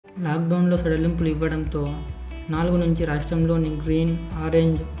లాక్డౌన్లో సడలింపులు ఇవ్వడంతో 4 నుంచి రాష్ట్రంలోని గ్రీన్,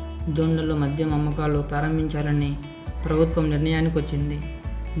 ఆరెంజ్ జోన్లలో మద్యం అమ్మకాలు ప్రారంభించాలని ప్రభుత్వం నిర్ణయానికి వచ్చింది.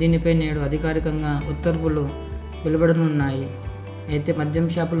 దీనిపై నేడు అధికారికంగా ఉత్తర్వులు వెలువడనున్నాయి. అయితే మద్యం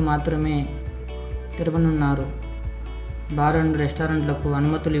షాపులు మాత్రమే తెరవనున్నారు. బార్ అండ్ రెస్టారెంట్లకు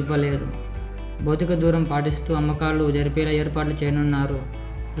అనుమతులు ఇవ్వలేదు. భౌతిక దూరం పాటిస్తూ అమ్మకాలు జరిపేలా ఏర్పాట్లు చేయనున్నారు.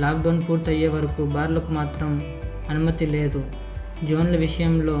 లాక్డౌన్ పూర్తయ్యే వరకు బార్లకు మాత్రం అనుమతి లేదు. జోన్ల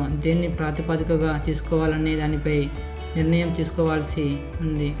విషయంలో దేన్ని ప్రాతిపదికగా తీసుకోవాలనే దానిపై నిర్ణయం తీసుకోవాల్సి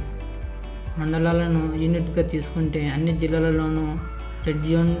ఉంది. మండలాలను యూనిట్గా తీసుకుంటే అన్ని జిల్లాలలోనూ రెడ్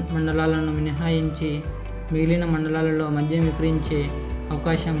జోన్ మండలాలను మినహాయించి మిగిలిన మండలాలలో మద్యం విక్రయించే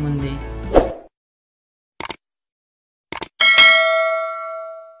అవకాశం ఉంది.